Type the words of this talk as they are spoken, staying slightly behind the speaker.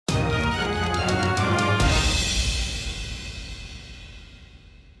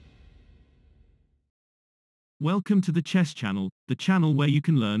Welcome to the Chess Channel, the channel where you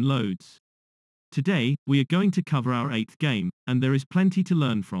can learn loads. Today, we are going to cover our 8th game, and there is plenty to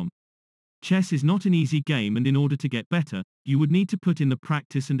learn from. Chess is not an easy game, and in order to get better, you would need to put in the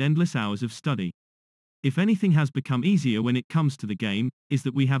practice and endless hours of study. If anything has become easier when it comes to the game, is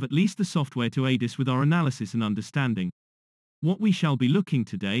that we have at least the software to aid us with our analysis and understanding. What we shall be looking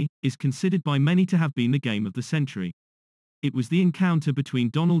today is considered by many to have been the game of the century. It was the encounter between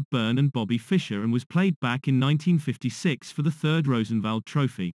Donald Byrne and Bobby Fischer and was played back in 1956 for the third Rosenwald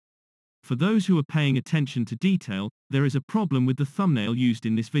Trophy. For those who are paying attention to detail, there is a problem with the thumbnail used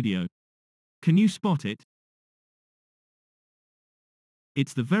in this video. Can you spot it?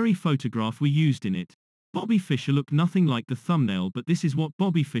 It's the very photograph we used in it. Bobby Fischer looked nothing like the thumbnail, but this is what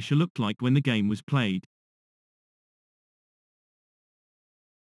Bobby Fischer looked like when the game was played.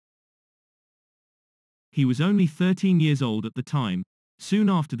 He was only 13 years old at the time. Soon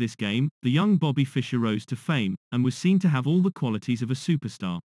after this game, the young Bobby Fischer rose to fame, and was seen to have all the qualities of a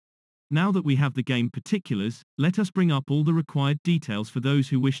superstar. Now that we have the game particulars, let us bring up all the required details for those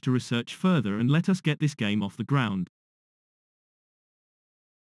who wish to research further, and let us get this game off the ground.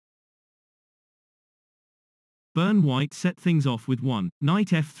 Byrne White set things off with knight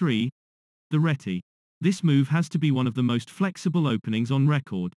f3, the reti. This move has to be one of the most flexible openings on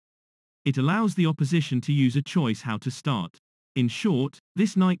record. It allows the opposition to use a choice how to start. In short,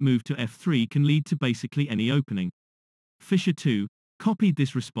 this knight move to f3 can lead to basically any opening. Fischer too copied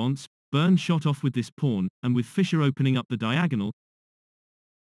this response. Byrne shot off with this pawn, and with Fischer opening up the diagonal,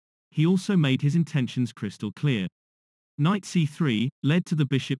 he also made his intentions crystal clear. Knight c3 led to the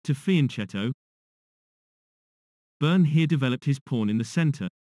bishop to fianchetto. Byrne here developed his pawn in the center,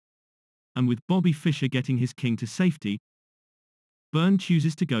 and with Bobby Fischer getting his king to safety, Byrne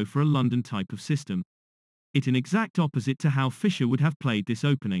chooses to go for a London type of system. It an exact opposite to how Fischer would have played this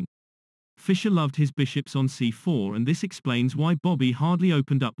opening. Fischer loved his bishops on c4, and this explains why Bobby hardly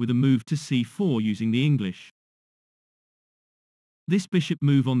opened up with a move to c4 using the English. This bishop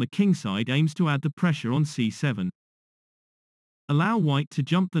move on the king side aims to add the pressure on c7. Allow white to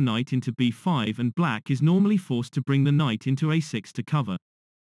jump the knight into b5, and black is normally forced to bring the knight into a6 to cover.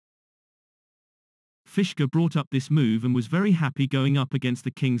 Fischer brought up this move and was very happy going up against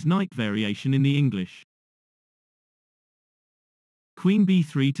the king's knight variation in the English. Queen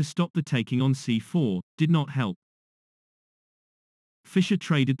b3 to stop the taking on c4 did not help. Fischer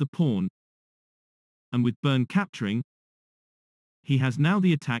traded the pawn, and with Byrne capturing, he has now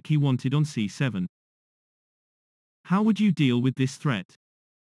the attack he wanted on c7. How would you deal with this threat?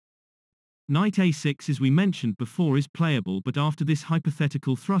 Knight a6, as we mentioned before, is playable, but after this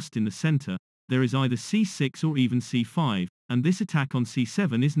hypothetical thrust in the center, there is either c6 or even c5, and this attack on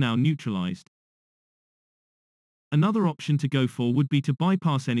c7 is now neutralized. Another option to go for would be to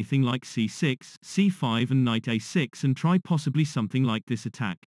bypass anything like c6, c5 and knight a6 and try possibly something like this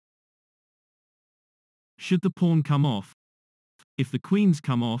attack. Should the pawn come off? If the queens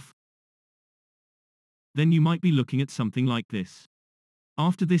come off, then you might be looking at something like this.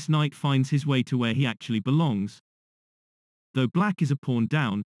 After this knight finds his way to where he actually belongs, though black is a pawn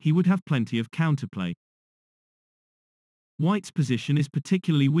down, he would have plenty of counterplay. White's position is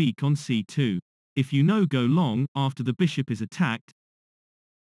particularly weak on c2. If you go long, after the bishop is attacked,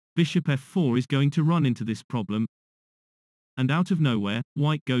 bishop f4 is going to run into this problem, and out of nowhere,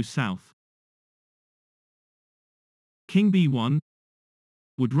 white goes south. King b1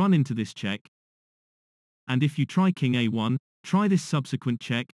 would run into this check, and if you try king a1, try this subsequent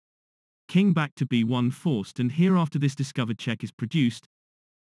check, king back to b1 forced, and here after this discovered check is produced,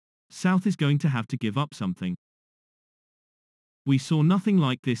 south is going to have to give up something. We saw nothing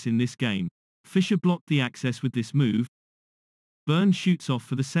like this in this game. Fischer blocked the access with this move. Byrne shoots off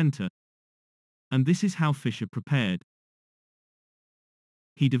for the center, and this is how Fischer prepared.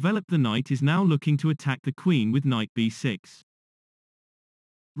 He developed the knight, is now looking to attack the queen with knight b6.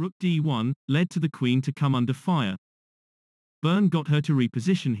 Rook d1 led to the queen to come under fire. Byrne got her to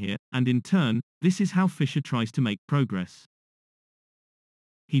reposition here, and in turn, this is how Fischer tries to make progress.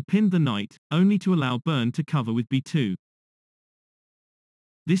 He pinned the knight, only to allow Byrne to cover with b2.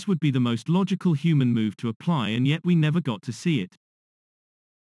 This would be the most logical human move to apply, and yet we never got to see it.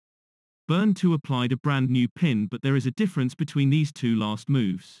 Byrne too applied a brand new pin, but there is a difference between these two last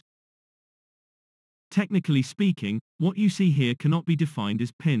moves. Technically speaking, what you see here cannot be defined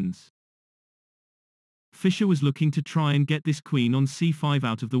as pins. Fischer was looking to try and get this queen on c5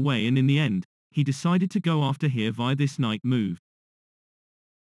 out of the way, and in the end, he decided to go after here via this knight move.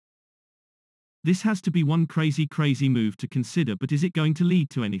 This has to be one crazy move to consider, but is it going to lead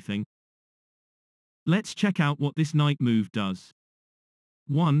to anything? Let's check out what this knight move does.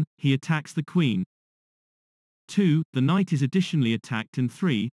 1. He attacks the queen. 2. The knight is additionally attacked, and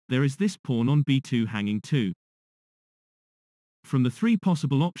 3. There is this pawn on b2 hanging too. From the 3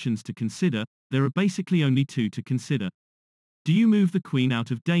 possible options to consider, there are basically only 2 to consider. Do you move the queen out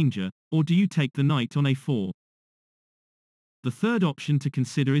of danger, or do you take the knight on a4? The third option to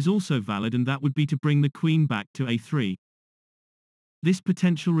consider is also valid, and that would be to bring the queen back to a3. This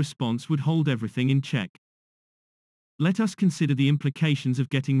potential response would hold everything in check. Let us consider the implications of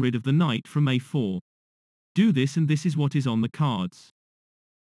getting rid of the knight from a4. Do this, and this is what is on the cards.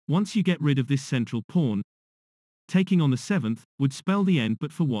 Once you get rid of this central pawn, taking on the 7th would spell the end,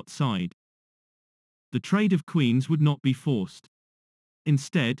 but for what side? The trade of queens would not be forced.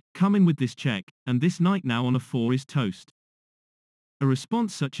 Instead, come in with this check, and this knight now on a4 is toast. A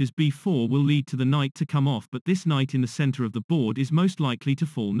response such as b4 will lead to the knight to come off, but this knight in the center of the board is most likely to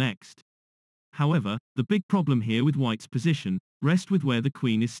fall next. However, the big problem here with white's position rests with where the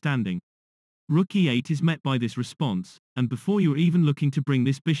queen is standing. Rook e8 is met by this response, and before you're even looking to bring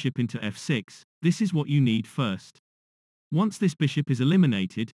this bishop into f6, this is what you need first. Once this bishop is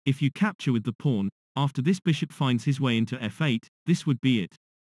eliminated, if you capture with the pawn, after this bishop finds his way into f8, this would be it.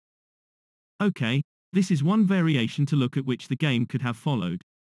 Okay, this is one variation to look at which the game could have followed.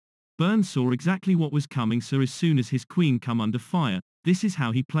 Byrne saw exactly what was coming, so as soon as his queen come under fire, this is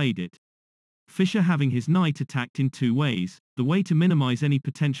how he played it. Fischer having his knight attacked in 2 ways, the way to minimize any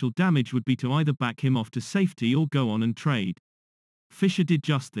potential damage would be to either back him off to safety or go on and trade. Fischer did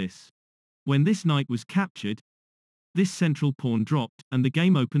just this. When this knight was captured, this central pawn dropped, and the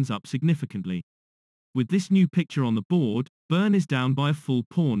game opens up significantly. With this new picture on the board, Byrne is down by a full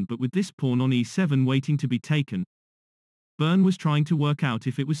pawn, but with this pawn on e7 waiting to be taken, Byrne was trying to work out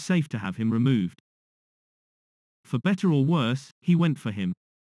if it was safe to have him removed. For better or worse, he went for him.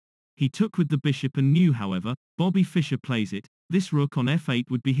 He took with the bishop and knew, however, Bobby Fischer plays it, this rook on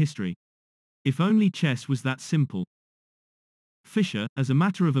f8 would be history. If only chess was that simple. Fischer, as a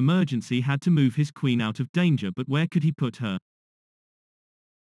matter of emergency, had to move his queen out of danger, but where could he put her?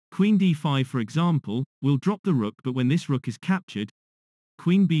 Queen d5, for example, will drop the rook, but when this rook is captured,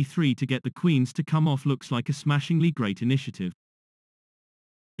 queen b3 to get the queens to come off looks like a smashingly great initiative.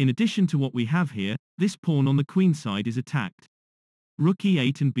 In addition to what we have here, this pawn on the queen side is attacked. Rook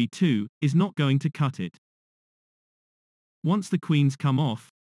e8 and b2 is not going to cut it. Once the queens come off,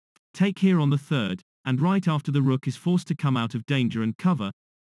 take here on the 3rd, and right after the rook is forced to come out of danger and cover,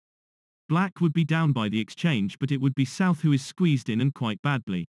 black would be down by the exchange, but it would be south who is squeezed in, and quite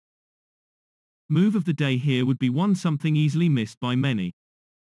badly. Move of the day here would be one something easily missed by many.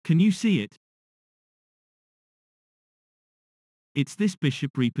 Can you see it? It's this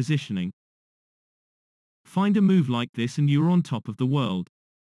bishop repositioning. Find a move like this and you're on top of the world.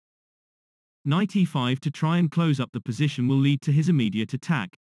 Knight e5 to try and close up the position will lead to his immediate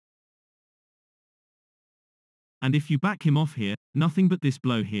attack. And if you back him off here, nothing but this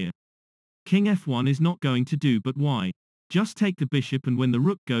blow here. King f1 is not going to do, but why? Just take the bishop, and when the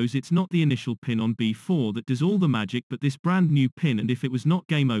rook goes, it's not the initial pin on b4 that does all the magic, but this brand new pin, and if it was not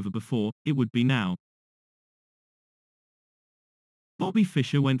game over before, it would be now. Bobby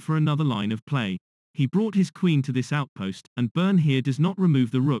Fischer went for another line of play. He brought his queen to this outpost, and Byrne here does not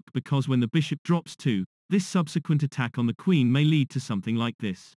remove the rook, because when the bishop drops too, this subsequent attack on the queen may lead to something like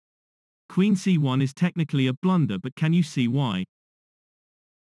this. Queen c1 is technically a blunder, but can you see why?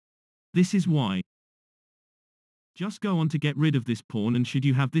 This is why. Just go on to get rid of this pawn, and should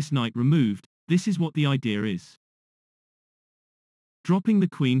you have this knight removed, this is what the idea is. Dropping the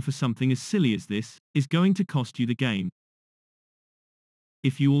queen for something as silly as this is going to cost you the game.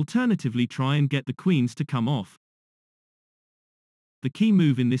 If you alternatively try and get the queens to come off, the key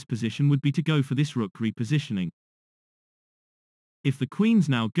move in this position would be to go for this rook repositioning. If the queens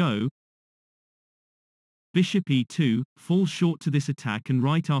now go, bishop e2 falls short to this attack, and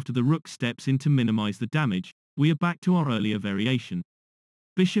right after the rook steps in to minimize the damage, we are back to our earlier variation.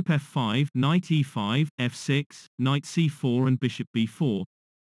 Bishop f5, knight e5, f6, knight c4 and bishop b4.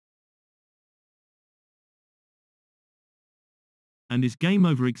 And is game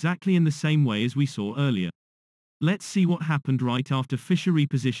over exactly in the same way as we saw earlier. Let's see what happened right after Fischer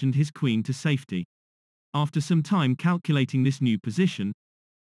repositioned his queen to safety. After some time calculating this new position,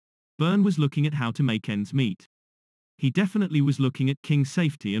 Byrne was looking at how to make ends meet. He definitely was looking at king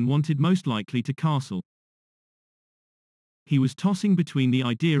safety and wanted most likely to castle. He was tossing between the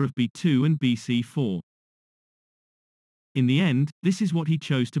idea of b2 and bc4. In the end, this is what he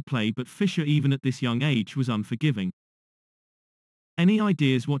chose to play, but Fischer, even at this young age, was unforgiving. Any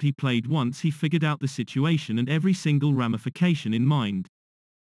ideas what he played once he figured out the situation and every single ramification in mind.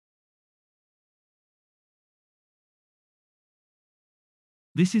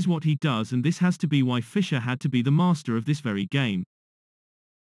 This is what he does, and this has to be why Fischer had to be the master of this very game.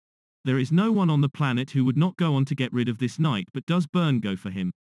 There is no one on the planet who would not go on to get rid of this knight, but does Byrne go for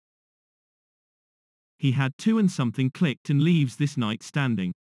him? He had 2 and something clicked and leaves this knight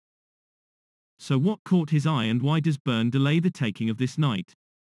standing. So what caught his eye, and why does Byrne delay the taking of this knight?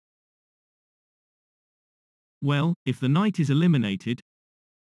 Well, if the knight is eliminated,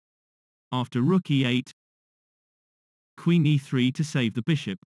 after rook e8, queen e3 to save the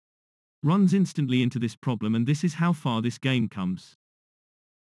bishop, runs instantly into this problem, and this is how far this game comes.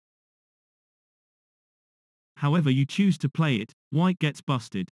 However you choose to play it, white gets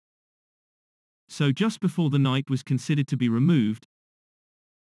busted. So just before the knight was considered to be removed,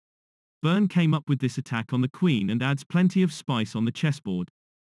 Byrne came up with this attack on the queen and adds plenty of spice on the chessboard.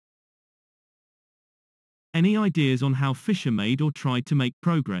 Any ideas on how Fischer made or tried to make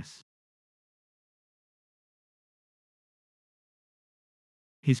progress?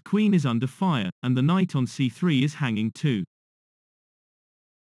 His queen is under fire, and the knight on c3 is hanging too.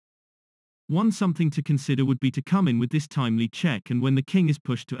 One something to consider would be to come in with this timely check, and when the king is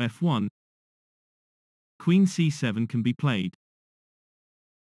pushed to f1, queen c7 can be played.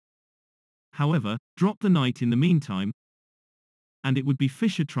 However, drop the knight in the meantime, and it would be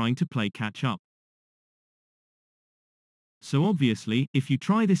Fischer trying to play catch up. So obviously, if you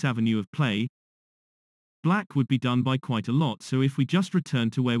try this avenue of play, black would be done by quite a lot. So if we just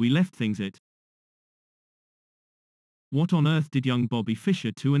return to where we left things at, what on earth did young Bobby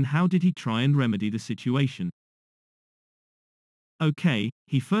Fischer do, and how did he try and remedy the situation? Okay,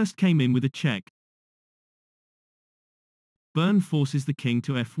 he first came in with a check. Byrne forces the king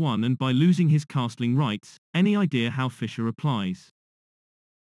to f1, and by losing his castling rights, any idea how Fischer replies?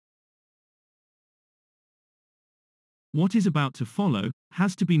 What is about to follow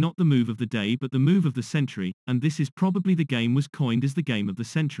has to be not the move of the day but the move of the century, and this is probably the game was coined as the game of the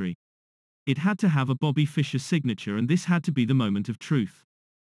century. It had to have a Bobby Fischer signature, and this had to be the moment of truth.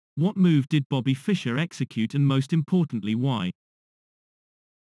 What move did Bobby Fischer execute, and most importantly why?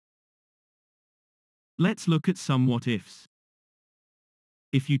 Let's look at some what-ifs.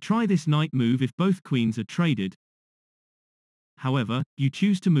 If you try this knight move, if both queens are traded, however, you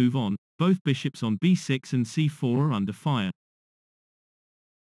choose to move on, both bishops on b6 and c4 are under fire.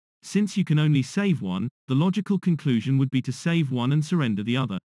 Since you can only save one, the logical conclusion would be to save one and surrender the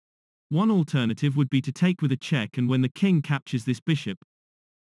other. One alternative would be to take with a check, and when the king captures this bishop,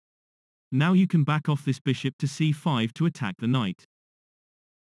 now you can back off this bishop to c5 to attack the knight.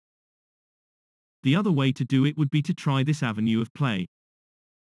 The other way to do it would be to try this avenue of play.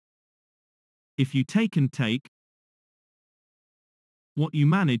 If you take and take, what you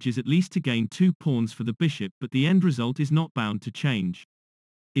manage is at least to gain 2 pawns for the bishop, but the end result is not bound to change.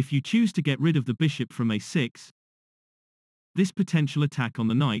 If you choose to get rid of the bishop from a6, this potential attack on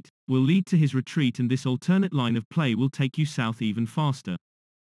the knight will lead to his retreat, and this alternate line of play will take you south even faster.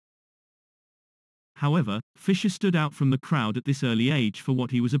 However, Fischer stood out from the crowd at this early age for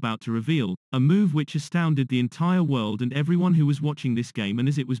what he was about to reveal, a move which astounded the entire world and everyone who was watching this game and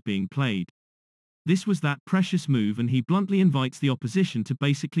as it was being played. This was that precious move, and he bluntly invites the opposition to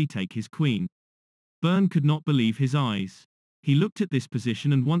basically take his queen. Byrne could not believe his eyes. He looked at this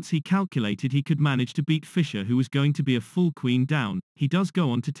position, and once he calculated he could manage to beat Fischer, who was going to be a full queen down, he does go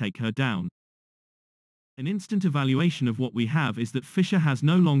on to take her down. An instant evaluation of what we have is that Fischer has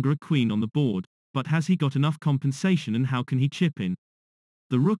no longer a queen on the board, but has he got enough compensation, and how can he chip in?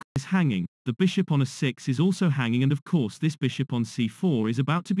 The rook is hanging, the bishop on a6 is also hanging, and of course this bishop on c4 is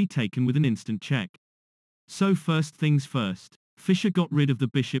about to be taken with an instant check. So first things first, Fischer got rid of the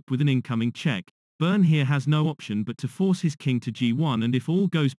bishop with an incoming check. Byrne here has no option but to force his king to g1, and if all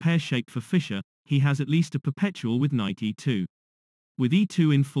goes pear-shaped for Fischer, he has at least a perpetual with knight e2. With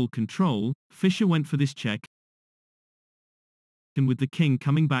e2 in full control, Fischer went for this check, and with the king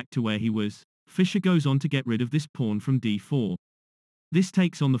coming back to where he was, Fischer goes on to get rid of this pawn from d4. This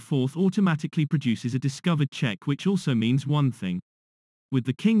takes on the fourth automatically produces a discovered check, which also means one thing. With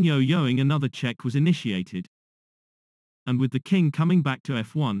the king yo-yoing, another check was initiated. And with the king coming back to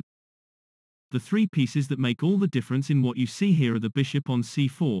f1, the 3 pieces that make all the difference in what you see here are the bishop on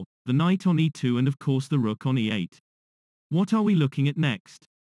c4, the knight on e2, and of course the rook on e8. What are we looking at next?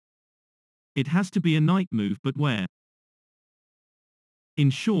 It has to be a knight move, but where? In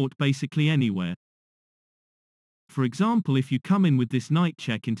short, basically anywhere. For example, if you come in with this knight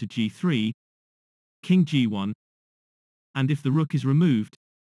check into g3, king g1, and if the rook is removed,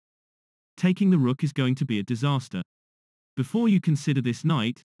 taking the rook is going to be a disaster. Before you consider this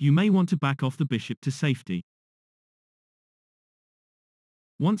knight, you may want to back off the bishop to safety.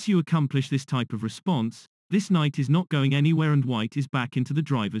 Once you accomplish this type of response, This knight is not going anywhere and white is back into the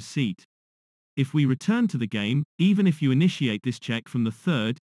driver's seat. If we return to the game, even if you initiate this check from the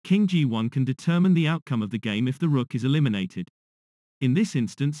third, king g1 can determine the outcome of the game if the rook is eliminated. In this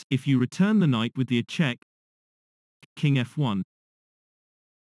instance, if you return the knight with the check, king f1.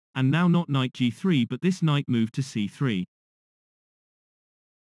 And now not knight g3 but this knight moved to c3.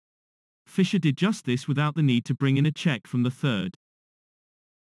 Fischer did just this without the need to bring in a check from the third.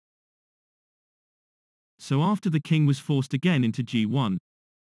 So after the king was forced again into g1.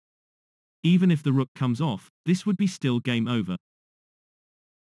 Even if the rook comes off, this would be still game over.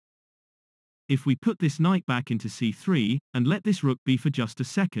 If we put this knight back into c3, and let this rook be for just a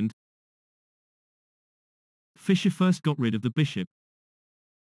second, Fischer first got rid of the bishop.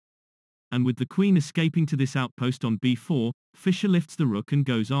 And with the queen escaping to this outpost on b4, Fischer lifts the rook and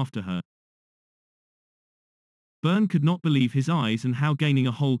goes after her. Byrne could not believe his eyes and how gaining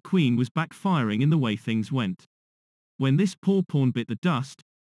a whole queen was backfiring in the way things went. When this poor pawn bit the dust,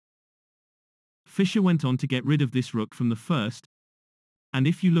 Fischer went on to get rid of this rook from the first, and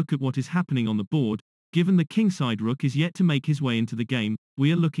if you look at what is happening on the board, given the kingside rook is yet to make his way into the game,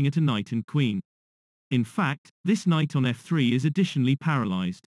 we are looking at a knight and queen. In fact, this knight on f3 is additionally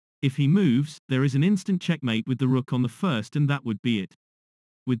paralyzed. If he moves, there is an instant checkmate with the rook on the first and that would be it.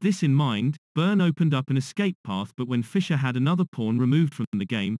 With this in mind, Byrne opened up an escape path but when Fischer had another pawn removed from the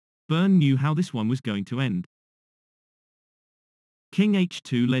game, Byrne knew how this one was going to end. King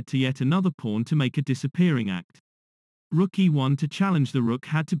h2 led to yet another pawn to make a disappearing act. Rook e1 to challenge the rook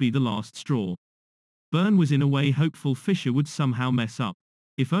had to be the last straw. Byrne was in a way hopeful Fischer would somehow mess up.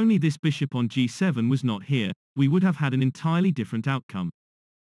 If only this bishop on g7 was not here, we would have had an entirely different outcome.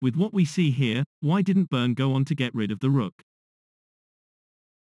 With what we see here, why didn't Byrne go on to get rid of the rook?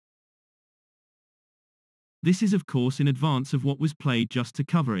 This is of course in advance of what was played just to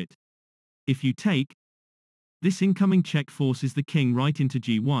cover it. If you take, this incoming check forces the king right into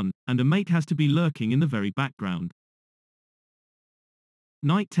g1, and a mate has to be lurking in the very background.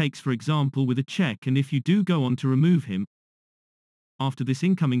 Knight takes for example with a check and if you do go on to remove him, after this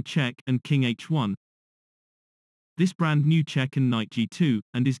incoming check and king h1, this brand new check and knight g2,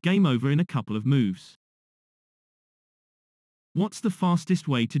 and is game over in a couple of moves. What's the fastest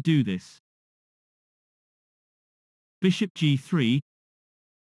way to do this? Bishop g3,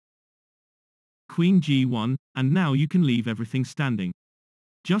 queen g1, and now you can leave everything standing.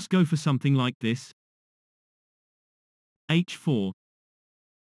 Just go for something like this, h4.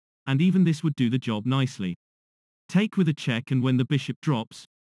 And even this would do the job nicely. Take with a check and when the bishop drops,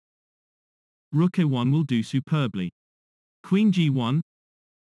 rook a1 will do superbly. Queen g1,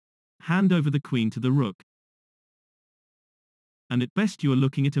 hand over the queen to the rook. And at best you are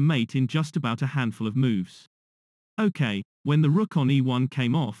looking at a mate in just about a handful of moves. Okay, when the rook on e1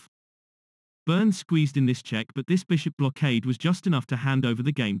 came off, Byrne squeezed in this check but this bishop blockade was just enough to hand over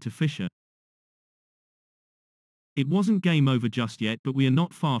the game to Fischer. It wasn't game over just yet but we are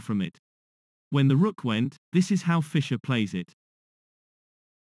not far from it. When the rook went, this is how Fischer plays it.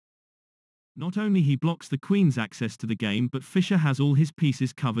 Not only he blocks the queen's access to the game but Fischer has all his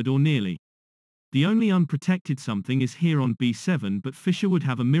pieces covered or nearly. The only unprotected something is here on b7 but Fischer would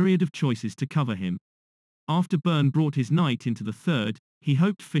have a myriad of choices to cover him. After Byrne brought his knight into the third, he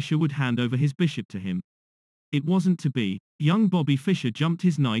hoped Fischer would hand over his bishop to him. It wasn't to be. Young Bobby Fischer jumped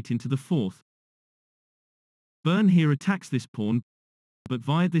his knight into the fourth. Byrne here attacks this pawn, but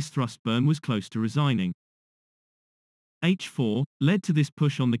via this thrust Byrne was close to resigning. h4 led to this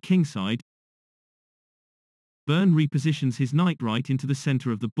push on the kingside. Byrne repositions his knight right into the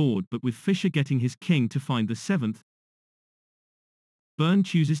center of the board but with Fischer getting his king to find the seventh, Byrne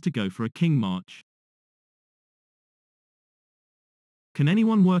chooses to go for a king march. Can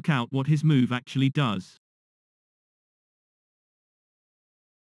anyone work out what his move actually does?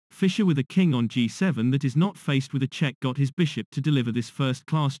 Fischer with a king on g7 that is not faced with a check got his bishop to deliver this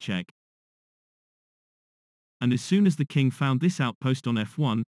first-class check. And as soon as the king found this outpost on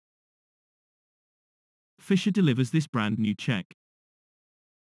f1, Fischer delivers this brand new check.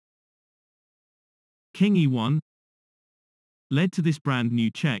 King e1 led to this brand new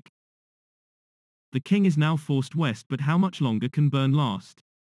check. The king is now forced west but how much longer can Byrne last?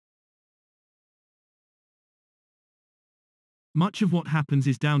 Much of what happens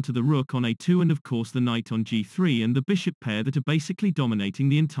is down to the rook on a2 and of course the knight on g3 and the bishop pair that are basically dominating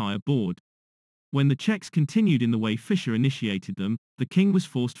the entire board. When the checks continued in the way Fischer initiated them, the king was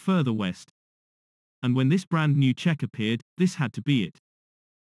forced further west. And when this brand new check appeared, this had to be it.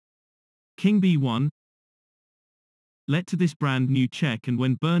 King b1 led to this brand new check and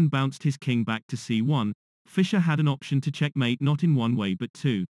when Byrne bounced his king back to c1, Fischer had an option to checkmate not in one way but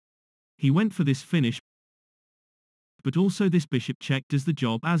two. He went for this finish, but also this bishop check does the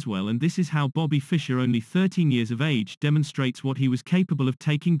job as well, and this is how Bobby Fischer, only 13 years of age, demonstrates what he was capable of,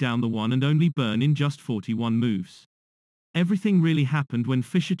 taking down the one and only Byrne in just 41 moves. Everything really happened when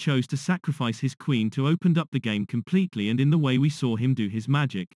Fischer chose to sacrifice his queen to open up the game completely, and in the way we saw him do his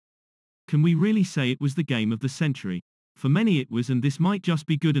magic. Can we really say it was the game of the century? For many it was, and this might just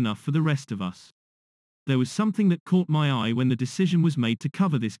be good enough for the rest of us. There was something that caught my eye when the decision was made to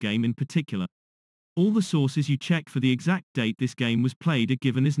cover this game in particular. All the sources you check for the exact date this game was played are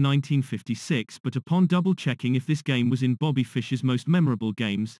given as 1956, but upon double-checking if this game was in Bobby Fischer's most memorable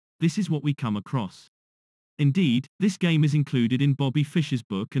games, this is what we come across. Indeed, this game is included in Bobby Fischer's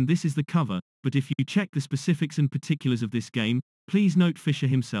book, and this is the cover, but if you check the specifics and particulars of this game, please note Fischer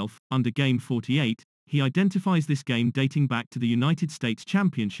himself, under Game 48, he identifies this game dating back to the United States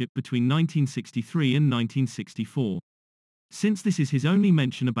Championship between 1963 and 1964. Since this is his only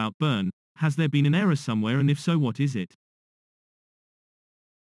mention about Byrne, has there been an error somewhere, and if so, what is it?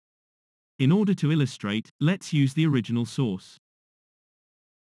 In order to illustrate, let's use the original source.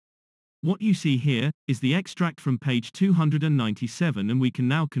 What you see here is the extract from page 297, and we can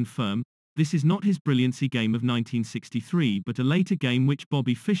now confirm this is not his brilliancy game of 1963, but a later game which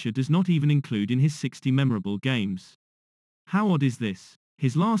Bobby Fischer does not even include in his 60 memorable games. How odd is this?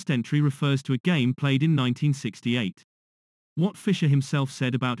 His last entry refers to a game played in 1968. What Fischer himself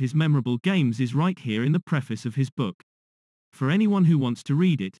said about his memorable games is right here in the preface of his book. For anyone who wants to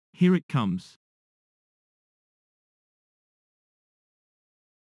read it, here it comes.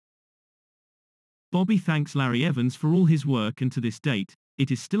 Bobby thanks Larry Evans for all his work, and to this date, it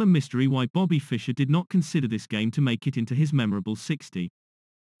is still a mystery why Bobby Fischer did not consider this game to make it into his memorable 60.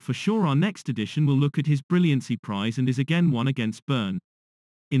 For sure our next edition will look at his brilliancy prize and is again won against Byrne.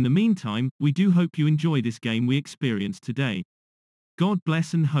 In the meantime, we do hope you enjoy this game we experienced today. God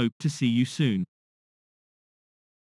bless and hope to see you soon.